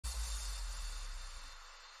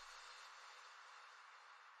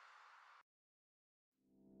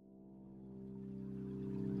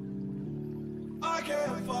I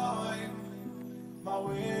can't find my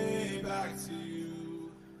way back to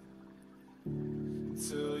you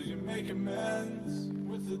until you make amends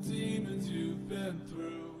with the demons you've been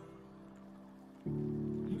through.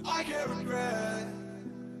 And I can't regret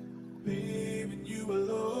leaving you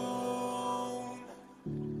alone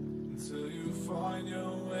until you find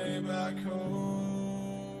your way back home.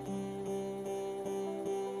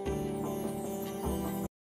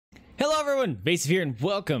 Hello everyone, Vaesive here, and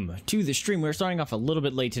welcome to the stream. We're starting off a little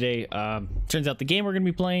bit late today. Turns out the game we're going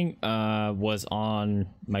to be playing was on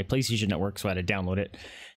my PlayStation Network, so I had to download it.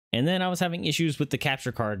 And then I was having issues with the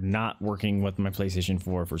capture card not working with my PlayStation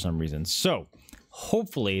 4 for some reason. So,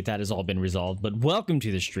 hopefully that has all been resolved, but welcome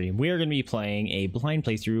to the stream. We are going to be playing a blind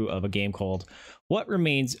playthrough of a game called What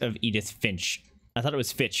Remains of Edith Finch. I thought it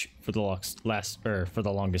was Fitch for the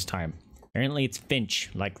longest time. Apparently it's Finch,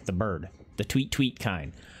 like the bird, the tweet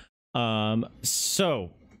kind. It's the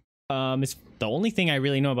only thing I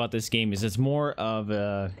really know about this game is it's more of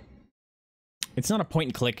a, it's not a point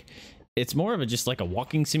and click, it's more of a just like a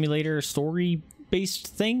walking simulator story based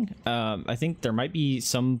thing. I think there might be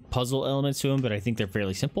some puzzle elements to them, but I think they're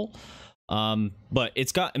fairly simple. But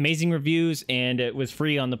it's got amazing reviews and it was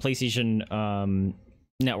free on the PlayStation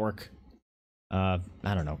Network I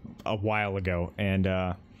don't know, a while ago, and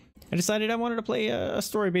I decided I wanted to play a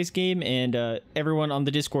story-based game, and everyone on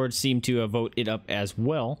the Discord seemed to vote it up as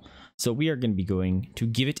well. So we are going to be going to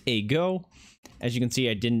give it a go. As you can see,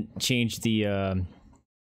 I didn't change the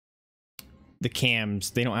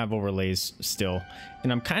cams. They don't have overlays still,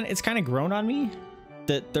 and it's kind of grown on me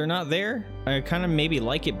that they're not there. I kind of maybe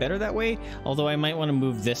like it better that way. Although I might want to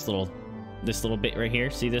move this little bit right here.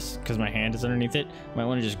 See this? Because my hand is underneath it. Might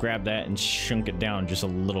want to just grab that and shrink it down just a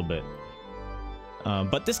little bit.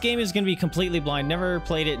 But this game is going to be completely blind. Never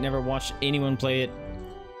played it, never watched anyone play it.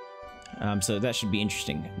 So that should be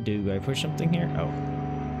interesting. Do I push something here?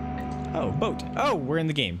 Oh, boat. Oh, we're in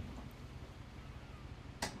the game.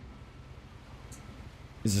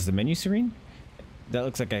 Is this the menu screen? That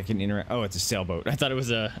looks like I can interact. Oh, it's a sailboat. I thought it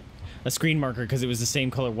was a screen marker because it was the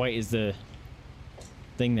same color white as the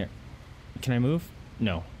thing there. Can I move?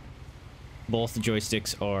 No. Both the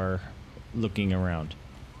joysticks are looking around.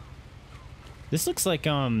 This looks like,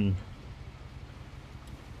 kind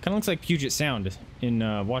of looks like Puget Sound in,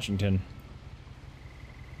 Washington.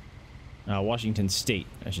 Washington State,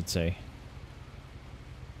 I should say.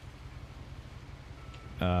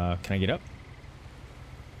 Can I get up?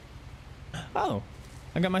 Oh,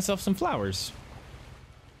 I got myself some flowers.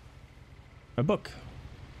 A book.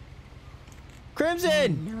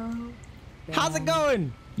 Crimson! Hello, how's it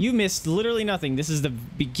going? You missed literally nothing. This is the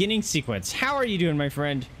beginning sequence. How are you doing, my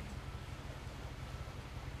friend?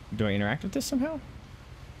 Do I interact with this somehow?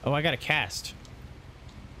 Oh, I got a cast.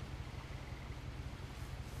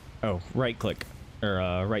 Oh, right click.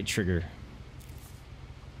 Or, right trigger.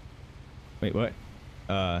 Wait, what?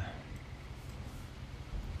 Right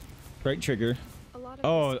trigger.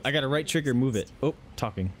 Oh, I got a right trigger, move it. Oh,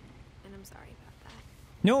 talking. And I'm sorry about that.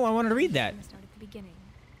 No, I wanted to read that. I'm gonna start at the beginning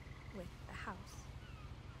with the house.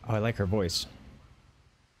 Oh, I like her voice.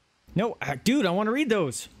 No, dude, I want to read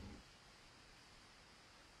those.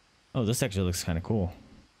 Oh, this actually looks kind of cool.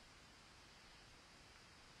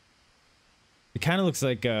 It kind of looks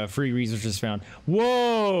like free resources found.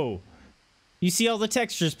 Whoa! You see all the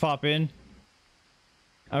textures pop in.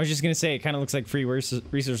 I was just going to say, it kind of looks like free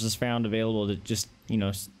resources found available to just, you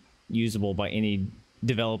know, usable by any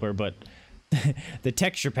developer, but the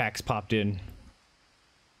texture packs popped in.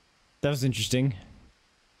 That was interesting.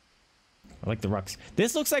 I like the rocks.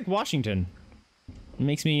 This looks like Washington. It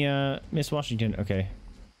makes me miss Washington. Okay.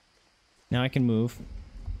 Now I can move.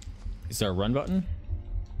 Is there a run button?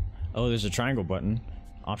 Oh, there's a triangle button.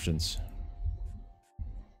 Options.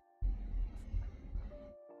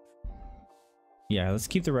 Yeah, let's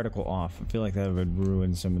keep the reticle off. I feel like that would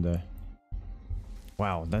ruin some of the...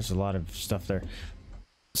 Wow, that's a lot of stuff there.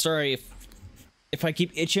 Sorry if I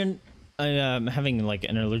keep itching. I'm having like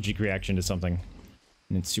an allergic reaction to something.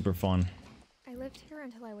 And it's super fun. I lived here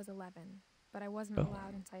until I was 11, but I wasn't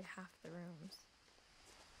allowed inside half the rooms.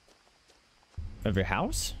 Of your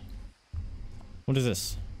house? What is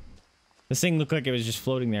this? This thing looked like it was just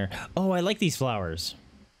floating there. Oh, I like these flowers.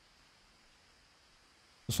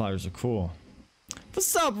 Those flowers are cool.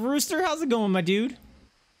 What's up, Rooster? How's it going, my dude?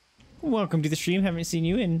 Welcome to the stream. Haven't seen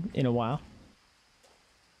you in a while.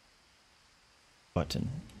 Button.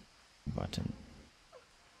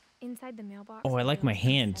 Inside the mailbox. Oh, I like my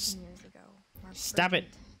hands. 7 years ago. Stop it.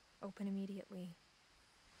 Open immediately.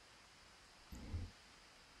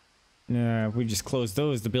 If we just close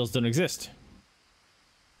those, the bills don't exist.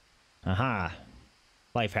 Aha.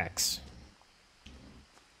 Life hacks.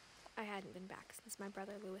 my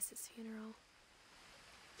brother Lewis's funeral.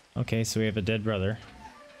 Okay, so we have a dead brother.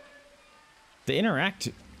 The interact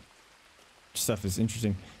stuff is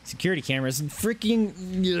interesting. Security cameras and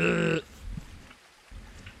freaking... Ugh.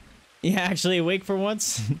 Yeah, actually awake for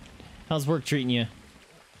once. How's work treating you?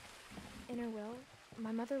 In her will,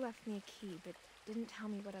 my mother left me a key, but didn't tell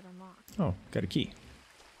me what it unlocked. Oh, got a key.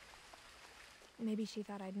 Maybe she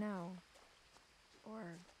thought I'd know. Or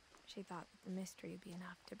she thought that the mystery would be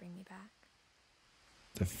enough to bring me back.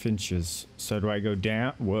 The Finches. So do I go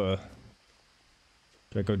down? Whoa.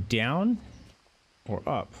 Do I go down or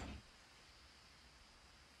up?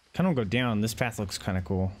 Kind of go down. This path looks kind of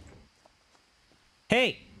cool.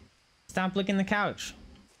 Hey! Stop licking the couch.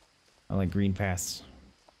 I like green paths.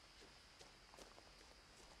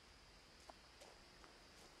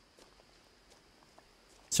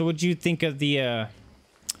 So what'd you think of the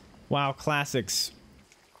WoW Classics,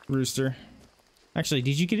 Rooster? Actually,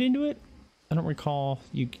 did you get into it? I don't recall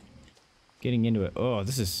you getting into it. Oh,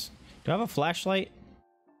 this is... Do I have a flashlight?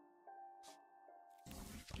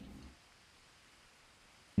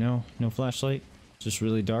 No, no flashlight. Just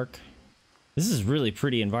really dark. This is really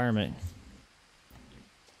pretty environment.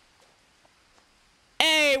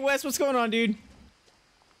 Hey, Wes, what's going on, dude?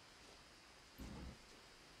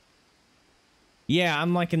 Yeah,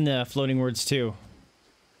 I'm liking the floating words too.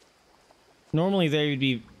 Normally they would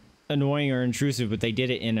be annoying or intrusive, but they did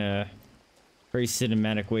it in a very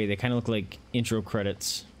cinematic way. They kind of look like intro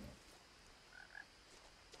credits.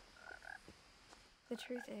 The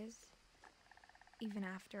truth is, even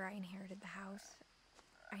after I inherited the house,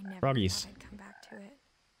 I never Froggies. thought I'd come back to it.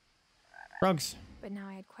 Frogs. But now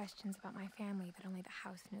I had questions about my family that only the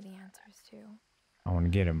house knew the answers to. I want to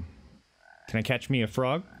get him. Can I catch me a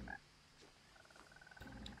frog?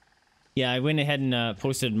 Yeah, I went ahead and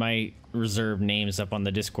posted my reserved names up on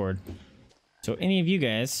the Discord. So any of you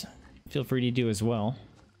guys, feel free to do as well.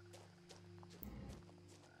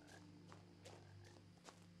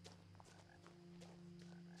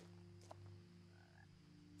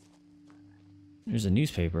 There's a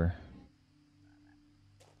newspaper.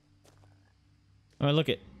 Oh, look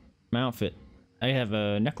at my outfit. I have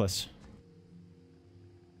a necklace.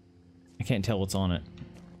 I can't tell what's on it.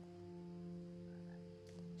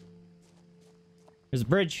 There's a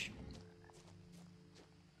bridge.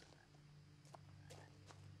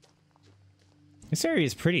 This area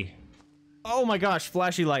is pretty. Oh my gosh,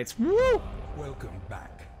 flashy lights. Woo! Welcome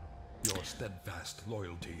back. Your steadfast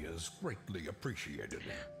loyalty is greatly appreciated.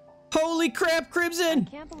 Holy crap, Crimson!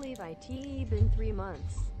 Can't believe IT been 3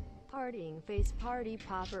 months. Partying, face party,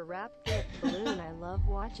 popper, rap, flip, balloon. I love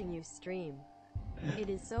watching you stream. It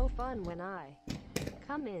is so fun when I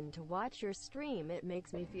come in to watch your stream. It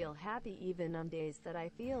makes me feel happy even on days that I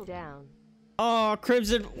feel down. Oh,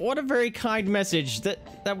 Crimson, what a very kind message.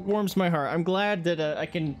 That warms my heart. I'm glad that I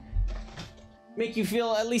can make you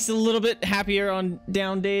feel at least a little bit happier on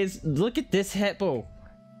down days. Look at this hippo.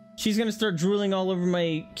 She's gonna start drooling all over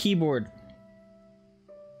my keyboard.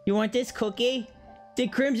 You want this cookie? Say,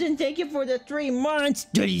 Crimson, thank you for the 3 months.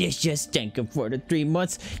 Delicious. Thank you for the 3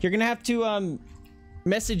 months. You're gonna have to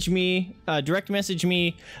message me, direct message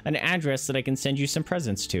me an address that I can send you some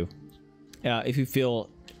presents to. If you feel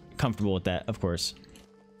comfortable with that, of course.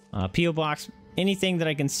 P.O. Box, anything that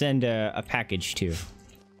I can send a package to.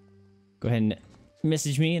 Go ahead and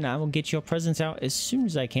message me and I will get your presents out as soon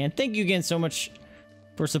as I can. Thank you again so much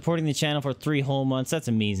for supporting the channel for 3 whole months. That's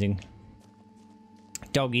amazing.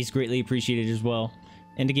 Doggies greatly appreciated as well.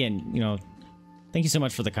 And again, you know, thank you so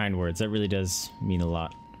much for the kind words. That really does mean a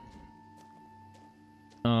lot.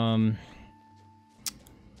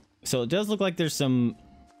 So it does look like there's some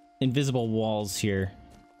invisible walls here.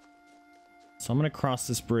 So I'm gonna cross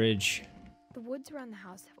this bridge. The woods around the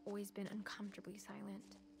house have always been uncomfortably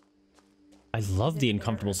silent. I love As the if they're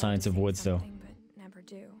uncomfortable about to silence of say woods, though. something, but never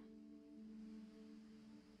do.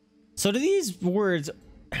 So do these words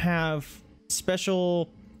have special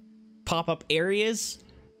pop-up areas?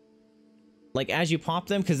 Like as you pop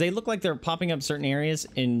them? Because they look like they're popping up certain areas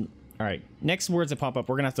in... Alright, next words that pop up,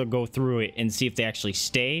 we're gonna have to go through it and see if they actually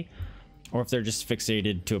stay, or if they're just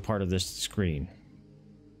fixated to a part of this screen.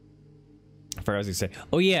 I forgot what I was gonna say.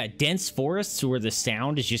 Oh yeah, dense forests where the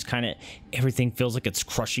sound is just kind of... Everything feels like it's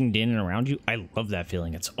crushing in and around you. I love that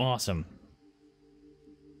feeling. It's awesome.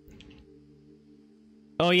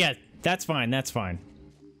 Oh yeah, that's fine. That's fine.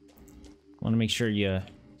 Want to make sure you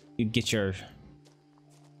get your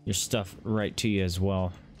stuff right to you as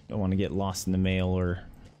well. Don't want to get lost in the mail or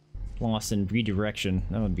lost in redirection.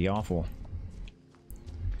 That would be awful.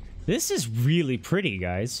 This is really pretty,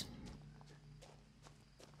 guys.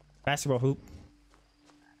 Basketball hoop.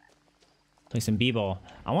 Play some b-ball.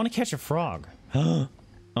 I want to catch a frog. Oh,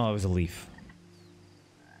 it was a leaf.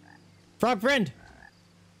 Frog friend!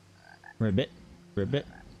 Ribbit. Ribbit.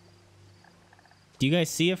 Do you guys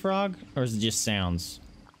see a frog? Or is it just sounds?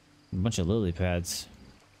 A bunch of lily pads.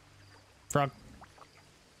 Frog.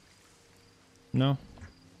 No?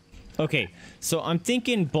 Okay, so I'm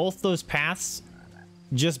thinking both those paths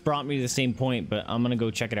just brought me to the same point, but I'm gonna go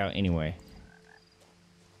check it out anyway.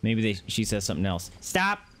 Maybe she says something else.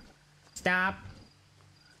 Stop! Stop!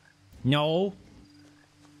 No!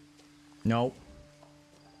 No.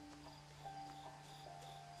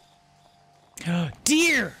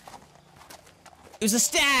 Deer! It was a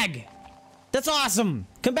stag! That's awesome!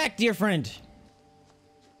 Come back, dear friend!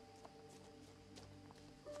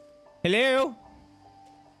 Hello?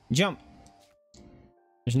 Jump.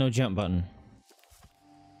 There's no jump button.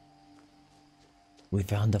 We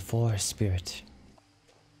found the forest spirit.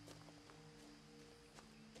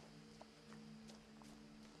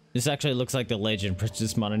 This actually looks like the legend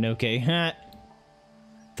Princess Mononoke.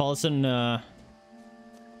 All of a sudden,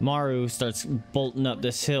 Maru starts bolting up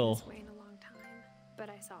this hill.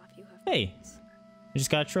 Hey, I just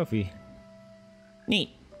got a trophy. Neat.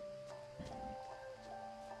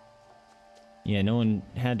 Yeah, no one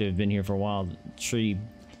had to have been here for a while. The tree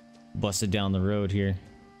busted down the road here.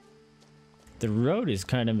 The road is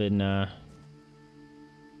kind of in a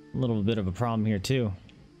little bit of a problem here too.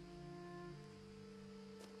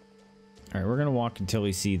 Alright, we're gonna walk until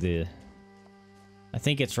we see the... I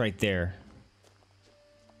think it's right there.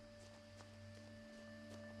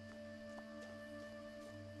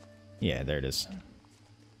 Yeah, there it is.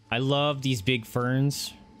 I love these big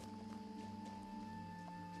ferns.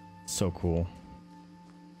 So cool.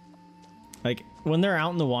 Like, when they're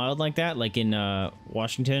out in the wild like that, like in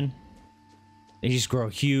Washington, they just grow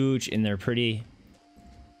huge and they're pretty.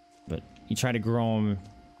 But you try to grow them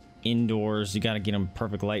indoors, you gotta get them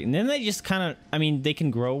perfect light. And then they just kind of, I mean, they can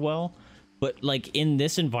grow well, but like in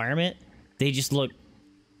this environment, they just look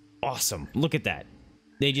awesome. Look at that.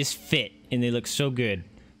 They just fit and they look so good.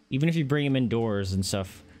 Even if you bring them indoors and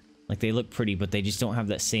stuff, like they look pretty, but they just don't have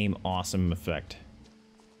that same awesome effect.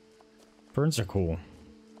 Ferns are cool.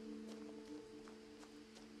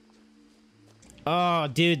 Oh,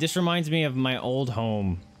 dude, this reminds me of my old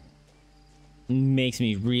home. Makes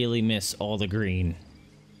me really miss all the green.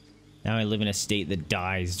 Now I live in a state that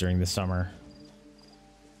dies during the summer.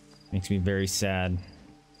 Makes me very sad.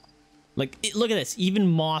 Like, look at this. Even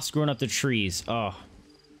moss growing up the trees. Oh.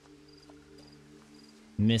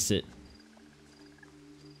 Miss it.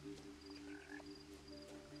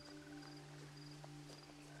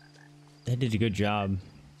 They did a good job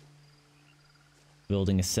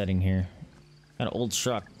building a setting here. Got an old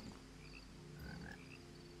truck.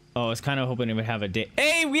 Oh, I was kind of hoping it would have a day.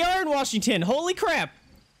 Hey, we are in Washington! Holy crap!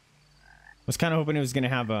 I was kind of hoping it was going to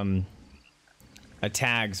have a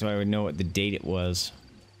tag so I would know what the date it was.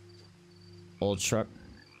 Old truck.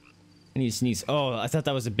 I need to sneeze. Oh, I thought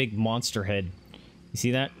that was a big monster head. You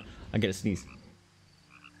see that? I gotta sneeze.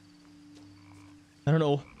 I don't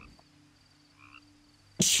know.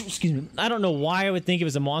 Excuse me. I don't know why I would think it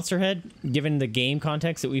was a monster head, given the game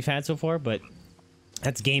context that we've had so far, but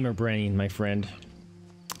that's gamer brain, my friend.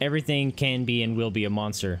 Everything can be and will be a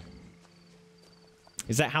monster.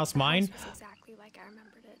 Is that house mine? The house was exactly like I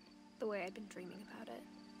remembered it, the way I'd been dreaming about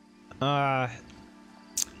it.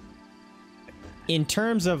 In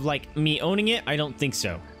terms of like me owning it, I don't think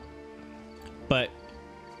so. But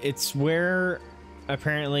it's where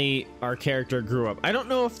apparently our character grew up. I don't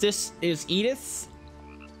know if this is Edith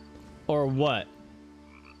or what.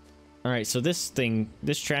 All right, so this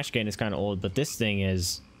trash can is kind of old, but this thing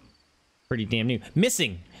is pretty damn new.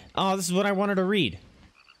 Missing. Oh, this is what I wanted to read.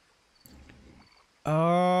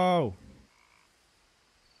 Oh.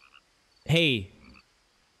 Hey.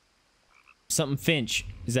 Something Finch.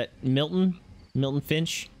 Is that Milton? Milton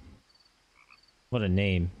Finch? What a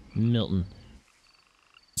name. Milton.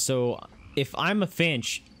 So, if I'm a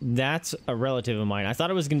Finch, that's a relative of mine. I thought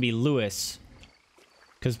it was gonna be Lewis.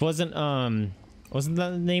 Because wasn't that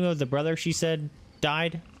the name of the brother she said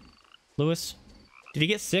died? Lewis? Did he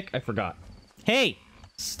get sick? I forgot. Hey!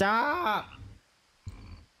 Stop!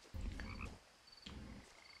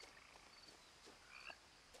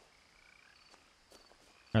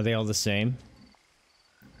 Are they all the same?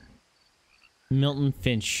 Milton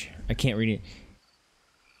Finch. I can't read it.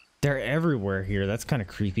 They're everywhere here. That's kind of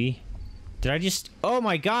creepy. Did I just... Oh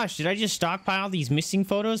my gosh, did I just stockpile these missing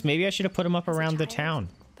photos? Maybe I should have put them up around the town.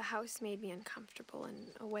 The house made me uncomfortable in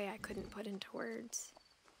a way I couldn't put into words.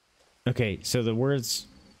 Okay, so the words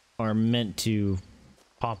are meant to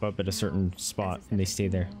pop up at a certain spot and they stay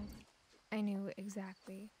there. I knew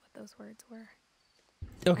exactly what those words were.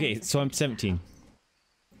 Okay, so I'm 17.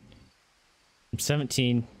 I'm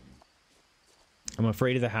 17. I'm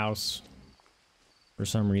afraid of the house for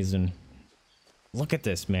some reason. Look at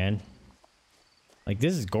this, man. Like,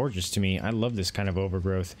 this is gorgeous to me. I love this kind of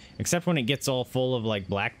overgrowth. Except when it gets all full of, like,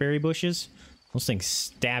 blackberry bushes. Those things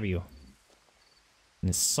stab you.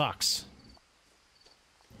 And it sucks.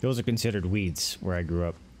 Those are considered weeds where I grew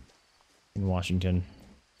up. In Washington.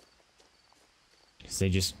 Because they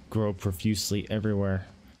just grow profusely everywhere.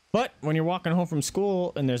 But when you're walking home from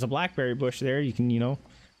school and there's a blackberry bush there, you can, you know,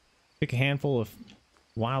 pick a handful of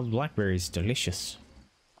wild blackberries. Delicious.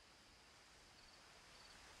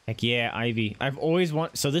 Heck yeah, ivy. I've always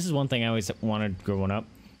so this is one thing I always wanted growing up.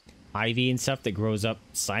 Ivy and stuff that grows up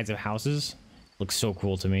sides of houses looks so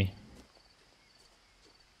cool to me.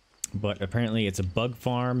 But apparently it's a bug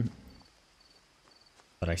farm.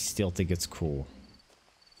 But I still think it's cool.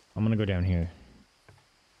 I'm gonna go down here.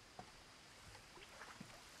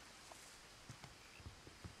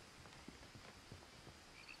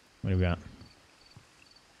 What do we got?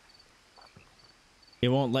 It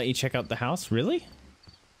won't let you check out the house? Really?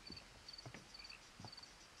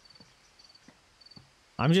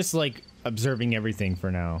 I'm just like observing everything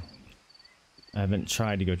for now. I haven't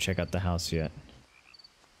tried to go check out the house yet.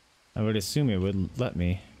 I would assume it would let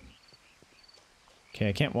me. Okay,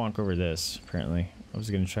 I can't walk over this, apparently. I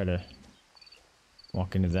was gonna try to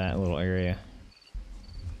walk into that little area.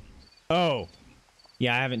 Oh!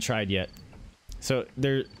 Yeah, I haven't tried yet. So,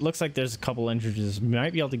 there looks like there's a couple entrances. We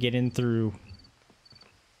might be able to get in through...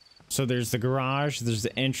 So there's the garage, there's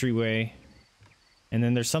the entryway, and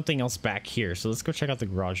then there's something else back here. So let's go check out the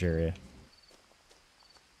garage area.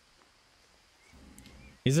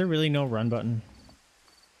 Is there really no run button?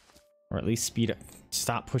 Or at least speed up.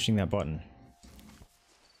 Stop pushing that button.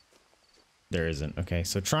 There isn't. Okay,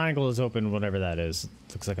 so triangle is open, whatever that is.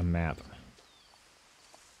 Looks like a map.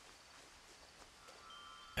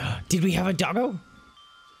 Did we have a doggo?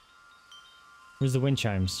 Where's the wind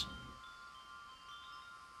chimes?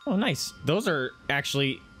 Oh, nice. Those are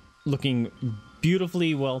actually looking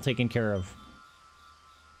beautifully well taken care of.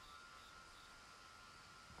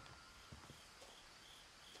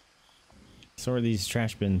 So are these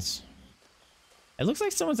trash bins. It looks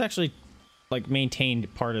like someone's actually, like,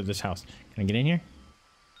 maintained part of this house. Can I get in here?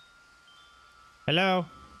 Hello?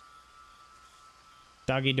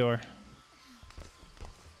 Doggy door.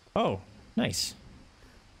 Oh, nice.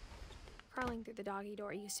 Crawling through the doggy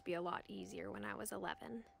door used to be a lot easier when I was 11.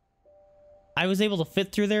 I was able to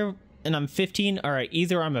fit through there, and I'm 15. All right,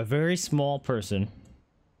 either I'm a very small person,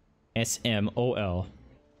 SMOL,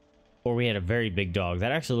 or we had a very big dog.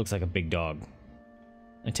 That actually looks like a big dog.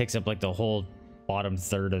 It takes up like the whole bottom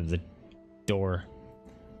third of the door.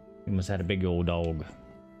 We must have had a big old dog.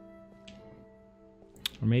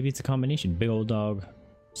 Or maybe it's a combination. Big old dog,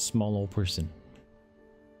 small old person.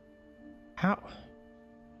 How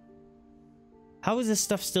is this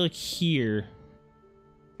stuff still here?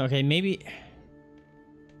 Okay, maybe...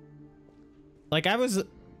 Like, I was...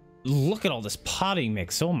 Look at all this potting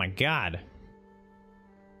mix. Oh my god.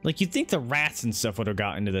 Like, you'd think the rats and stuff would have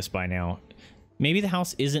gotten into this by now. Maybe the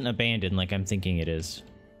house isn't abandoned like I'm thinking it is.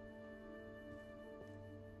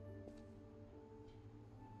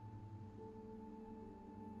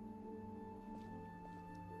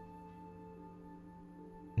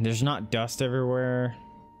 There's not dust everywhere.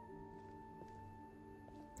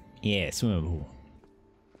 Yeah, swimming pool.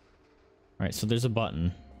 Alright, so there's a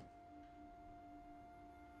button.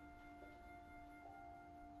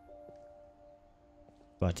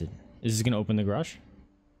 Button. Is this gonna open the garage?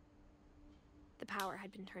 The power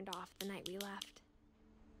had been turned off the night we left.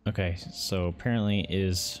 Okay, so apparently it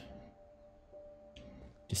is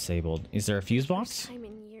disabled. Is there a fuse box? First time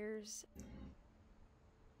in years.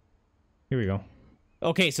 Here we go.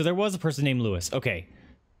 Okay, so there was a person named Lewis. Okay.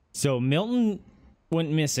 So Milton went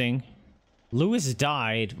missing. Lewis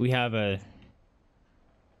died. We have a...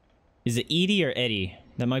 Is it Edie or Eddie?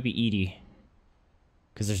 That might be Edie.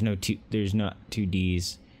 Because there's not two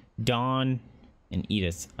D's. Dawn and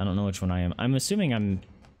Edith. I don't know which one I am. I'm assuming I'm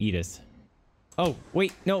Edith. Oh,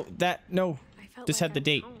 wait, no, no. This had the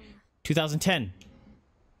date. 2010.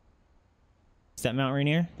 Is that Mount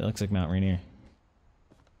Rainier? That looks like Mount Rainier.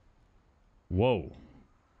 Whoa.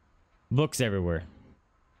 Books everywhere.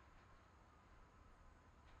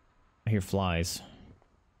 I hear flies.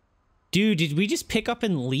 Dude, did we just pick up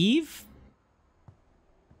and leave?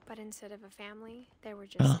 But instead of a family, there were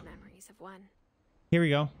just memories of one. Here we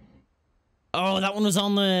go. Oh, that one was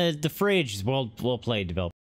on the fridge. Well played, developer.